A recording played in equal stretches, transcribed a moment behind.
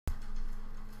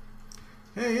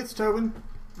Hey, it's Tobin.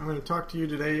 I'm going to talk to you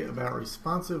today about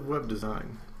responsive web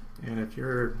design. And if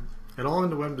you're at all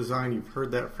into web design, you've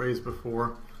heard that phrase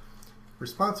before.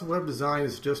 Responsive web design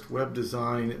is just web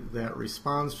design that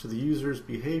responds to the user's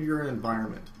behavior and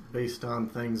environment based on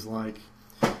things like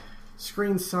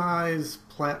screen size,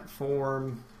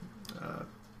 platform,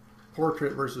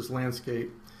 portrait versus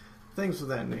landscape, things of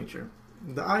that nature.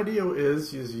 The ideal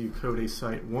is you code a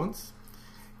site once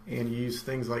and you use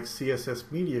things like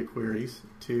CSS media queries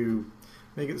to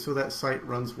make it so that site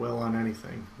runs well on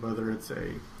anything, whether it's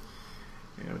a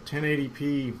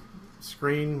 1080p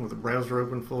screen with a browser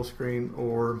open full screen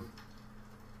or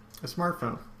a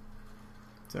smartphone.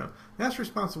 So that's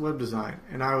responsive web design,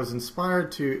 and I was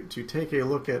inspired to take a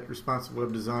look at responsive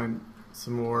web design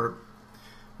some more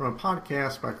from a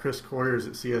podcast by Chris Coyers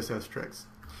at CSS-Tricks.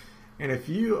 And if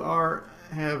you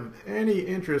have any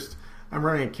interest, I'm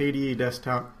running a KDE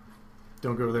desktop,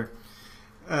 don't go there.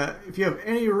 If you have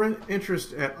any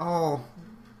interest at all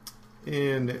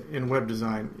in web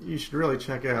design, you should really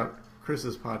check out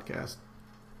Chris's podcast,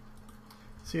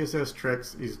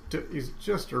 CSS-Tricks. He's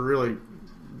just a really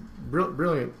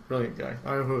brilliant guy.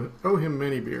 I owe him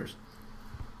many beers.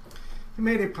 He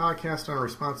made a podcast on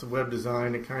responsive web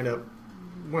design and kind of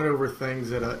went over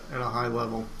things at a high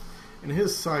level. And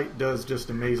his site does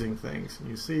just amazing things.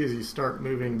 You see, as you start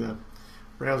moving the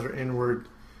browser inward,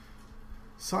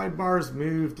 sidebars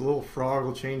moved, the little frog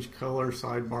will change color,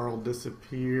 sidebar will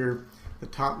disappear, the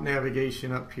top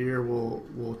navigation up here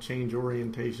will change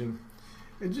orientation.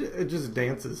 It just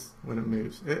dances when it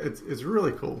moves. It's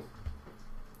really cool.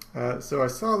 So I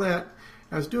saw that.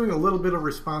 I was doing a little bit of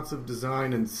responsive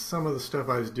design and some of the stuff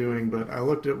I was doing, but I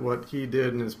looked at what he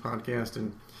did in his podcast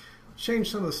and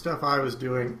changed some of the stuff I was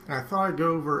doing. And I thought I'd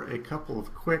go over a couple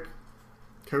of quick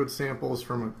code samples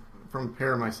from a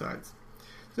pair of my sites,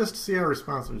 just to see how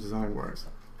responsive design works.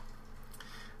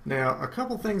 Now, a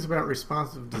couple things about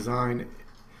responsive design.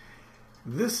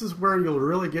 This is where you'll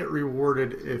really get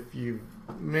rewarded if you've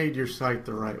made your site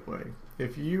the right way.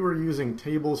 If you are using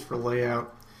tables for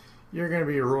layout, you're going to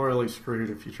be royally screwed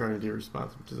if you try to do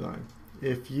responsive design.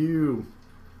 If you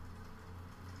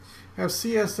have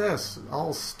CSS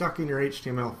all stuck in your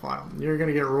HTML file, you're going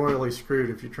to get royally screwed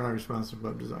if you try responsive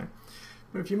web design.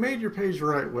 But if you made your page the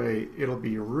right way, it'll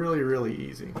be really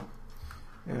easy.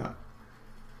 Yeah.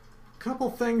 Couple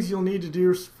things you'll need to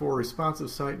do for responsive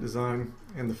site design,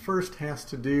 and the first has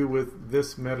to do with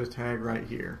this meta tag right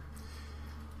here.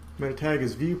 Meta tag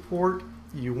is viewport.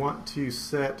 You want to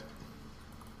set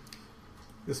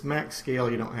this max scale,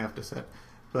 you don't have to set,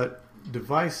 but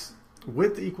device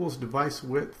width equals device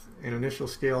width, and initial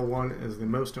scale 1 is the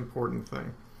most important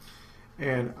thing.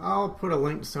 And I'll put a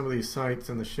link to some of these sites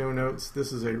in the show notes.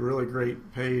 This is a really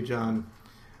great page on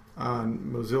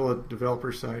Mozilla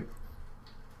developer site.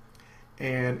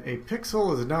 And a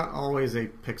pixel is not always a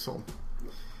pixel.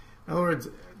 In other words,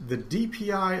 the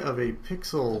DPI of a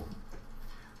pixel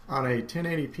on a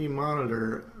 1080p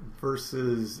monitor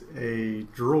versus a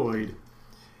Droid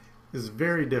is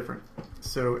very different.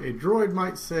 So a Droid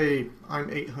might say,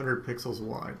 I'm 800 pixels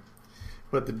wide.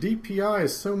 But the DPI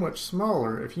is so much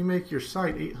smaller, if you make your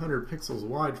site 800 pixels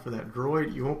wide for that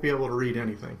Droid, you won't be able to read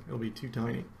anything. It'll be too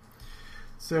tiny.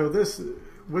 So this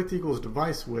width equals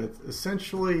device width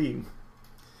essentially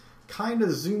kind of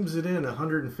zooms it in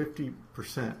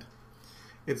 150%.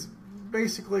 It's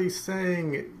basically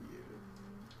saying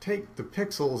take the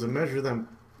pixels and measure them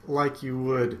like you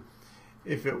would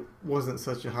if it wasn't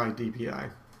such a high DPI.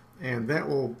 And that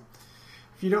will,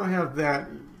 if you don't have that,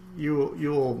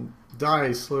 you'll die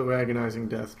a slow, agonizing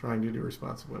death trying to do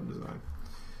responsive web design.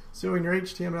 So in your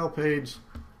HTML page,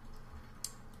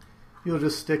 you'll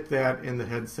just stick that in the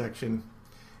head section.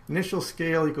 Initial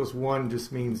scale equals 1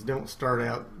 just means don't start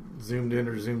out zoomed in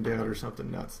or zoomed out or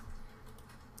something nuts.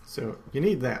 So you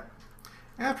need that.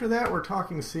 After that, we're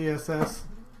talking CSS,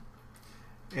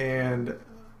 and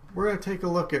we're going to take a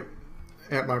look at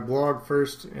my blog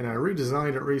first, and I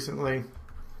redesigned it recently,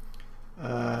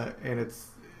 and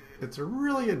it's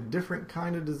really a different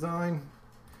kind of design.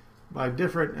 By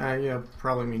different,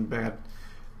 probably mean bad,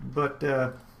 but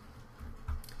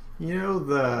you know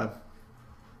the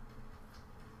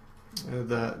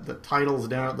titles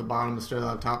down at the bottom instead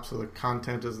of the top, so the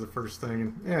content is the first thing.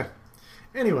 And, yeah.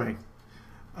 Anyway,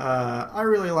 I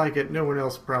really like it. No one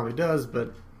else probably does,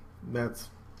 but that's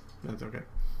okay.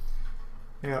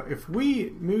 Now, if we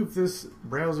move this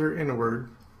browser inward,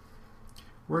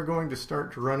 we're going to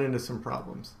start to run into some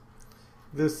problems.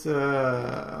 This,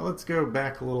 let's go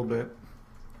back a little bit.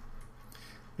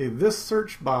 Okay, this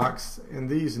search box and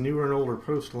these newer and older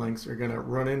post links are going to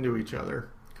run into each other,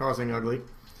 causing ugly.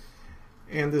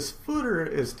 And this footer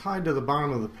is tied to the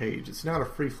bottom of the page. It's not a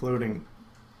free-floating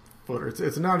footer.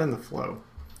 It's not in the flow.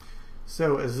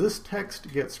 So as this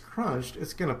text gets crunched,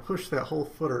 it's going to push that whole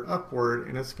footer upward,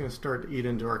 and it's going to start to eat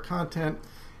into our content,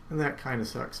 and that kind of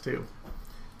sucks too.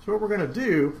 So what we're going to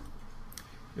do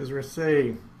is we're going to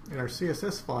say in our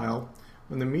CSS file,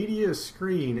 when the media is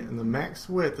screen and the max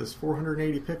width is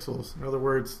 480 pixels, in other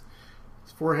words,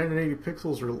 480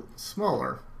 pixels or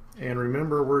smaller, and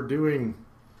remember we're doing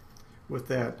with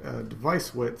that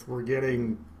device width, we're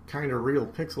getting kind of real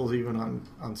pixels even on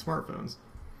smartphones.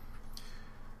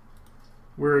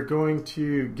 We're going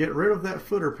to get rid of that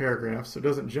footer paragraph so it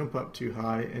doesn't jump up too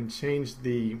high and change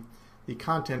the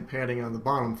content padding on the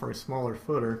bottom for a smaller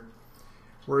footer.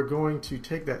 We're going to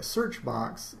take that search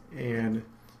box and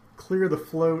clear the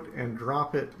float and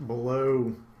drop it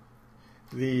below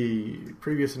the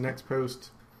previous and next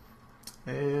post,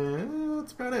 and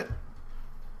that's about it.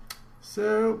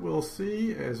 So we'll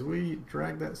see as we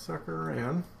drag that sucker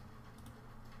around.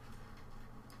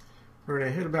 We're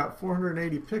going to hit about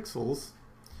 480 pixels.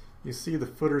 You see the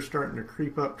footer starting to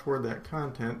creep up toward that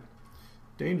content.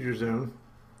 Danger zone.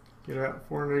 Get about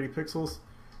 480 pixels.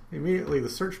 Immediately the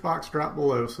search box dropped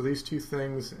below, so these two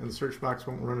things and the search box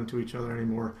won't run into each other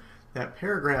anymore. That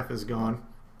paragraph is gone,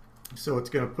 so it's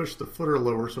going to push the footer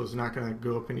lower, so it's not going to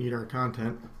go up and eat our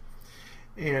content.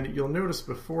 And you'll notice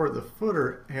before the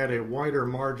footer had a wider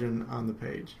margin on the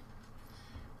page.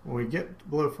 When we get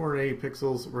below 480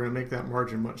 pixels, we're going to make that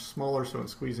margin much smaller so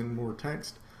it's squeezing more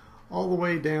text, all the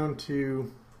way down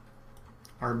to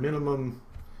our minimum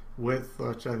width,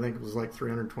 which I think was like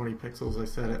 320 pixels, I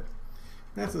set it.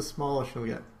 That's the smallest you'll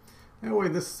get. That way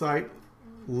this site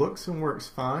looks and works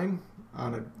fine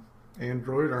on an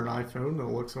Android or an iPhone. It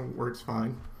looks and works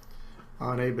fine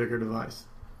on a bigger device.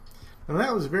 Now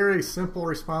that was very simple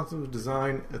responsive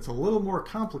design. It's a little more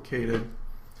complicated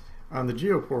on the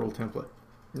GeoPortal template.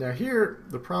 Now here,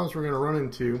 the problems we're going to run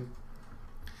into,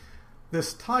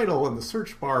 this title and the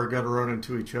search bar are going to run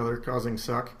into each other, causing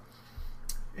suck.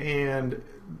 And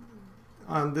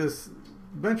on this,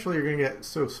 eventually you're going to get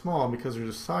so small because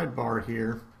there's a sidebar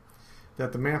here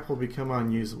that the map will become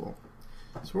unusable.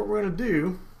 So what we're going to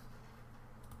do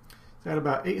is at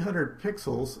about 800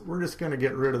 pixels, we're just going to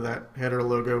get rid of that header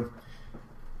logo.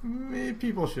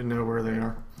 People should know where they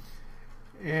are.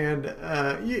 And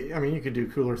I mean, you could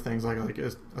do cooler things like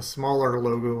a smaller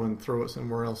logo and throw it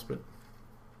somewhere else, but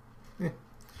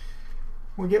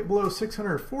when we get below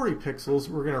 640 pixels,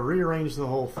 we're going to rearrange the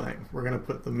whole thing. We're going to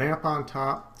put the map on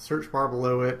top, search bar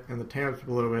below it, and the tabs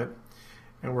below it,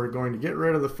 and we're going to get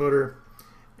rid of the footer,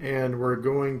 and we're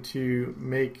going to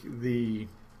make the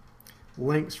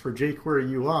links for jQuery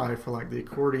UI for like the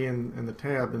accordion and the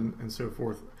tab and so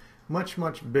forth much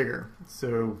bigger,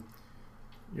 so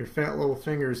your fat little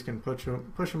fingers can push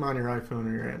them on your iPhone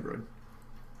or your Android.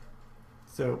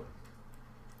 So,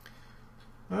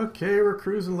 okay, we're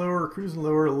cruising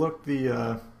lower. Look,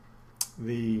 the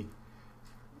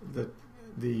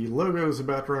logo is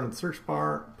about to run in the search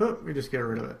bar. Boop, we just get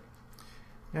rid of it.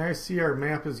 Now I see our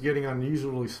map is getting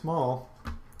unusually small.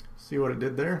 See what it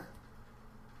did there?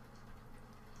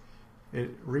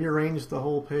 It rearranged the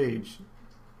whole page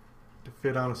to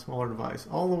fit on a smaller device,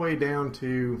 all the way down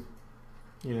to,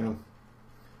 you know,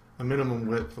 a minimum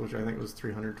width, which I think was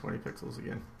 320 pixels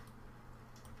again.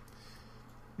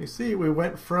 You see, we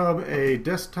went from a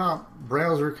desktop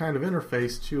browser kind of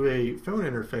interface to a phone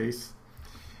interface,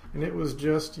 and it was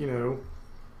just, you know,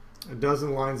 a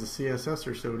dozen lines of CSS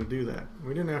or so to do that.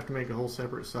 We didn't have to make a whole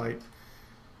separate site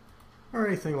or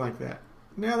anything like that.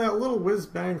 Now that little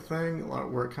whiz-bang thing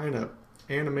where it kind of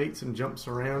animates and jumps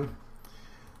around,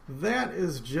 that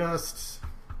is just,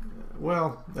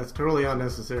 well, that's totally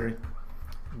unnecessary,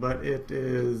 but it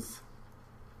is,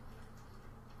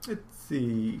 let's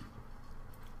see,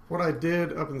 what I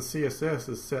did up in CSS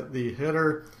is set the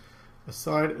header,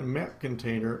 aside, and map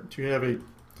container to have a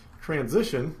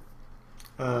transition,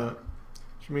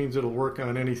 which means it'll work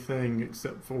on anything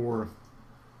except for,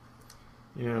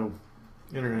 you know,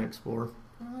 Internet Explorer.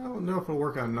 I don't know if it'll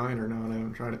work on 9 or not, I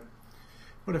haven't tried it.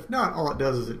 But if not, all it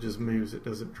does is it just moves, it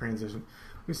doesn't transition.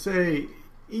 We say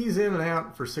ease in and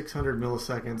out for 600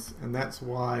 milliseconds, and that's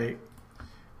why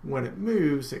when it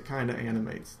moves, it kind of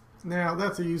animates. Now,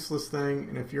 that's a useless thing,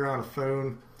 and if you're on a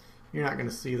phone, you're not going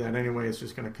to see that anyway. It's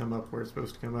just going to come up where it's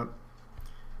supposed to come up.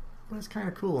 But it's kind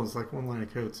of cool. It's like one line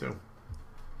of code, so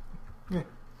yeah.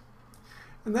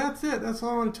 And that's it. That's all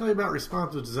I want to tell you about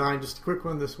responsive design. Just a quick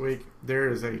one this week.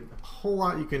 There is a whole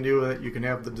lot you can do with it. You can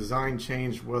have the design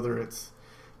changed, whether it's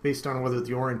based on whether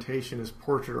the orientation is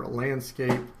portrait or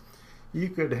landscape. You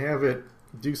could have it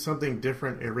do something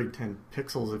different every 10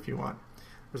 pixels if you want.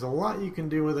 There's a lot you can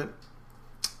do with it.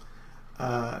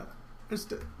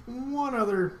 Just one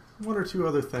or two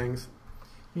other things.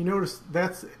 You notice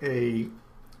that's a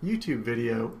YouTube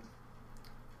video.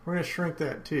 We're going to shrink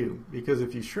that too, because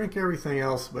if you shrink everything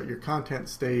else but your content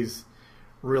stays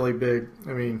really big,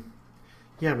 I mean,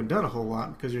 you haven't done a whole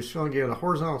lot, because you're still going to get a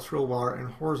horizontal scroll bar, and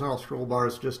horizontal scroll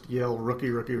bars just yell rookie,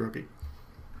 rookie, rookie.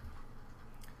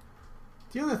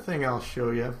 The other thing I'll show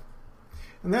you,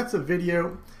 and that's a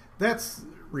video, that's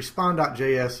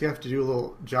respond.js. You have to do a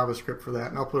little JavaScript for that,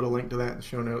 and I'll put a link to that in the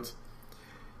show notes.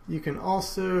 You can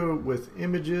also, with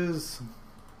images,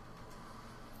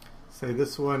 say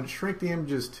this one, shrink the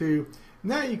images too,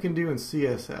 and that you can do in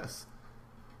CSS.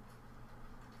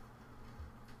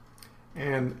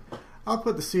 And I'll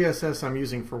put the CSS I'm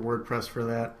using for WordPress for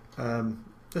that.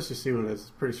 Let's just see what it is. It's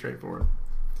pretty straightforward.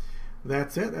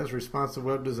 That's it. That's responsive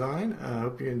web design. I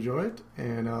hope you enjoy it,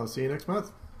 and I'll see you next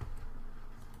month.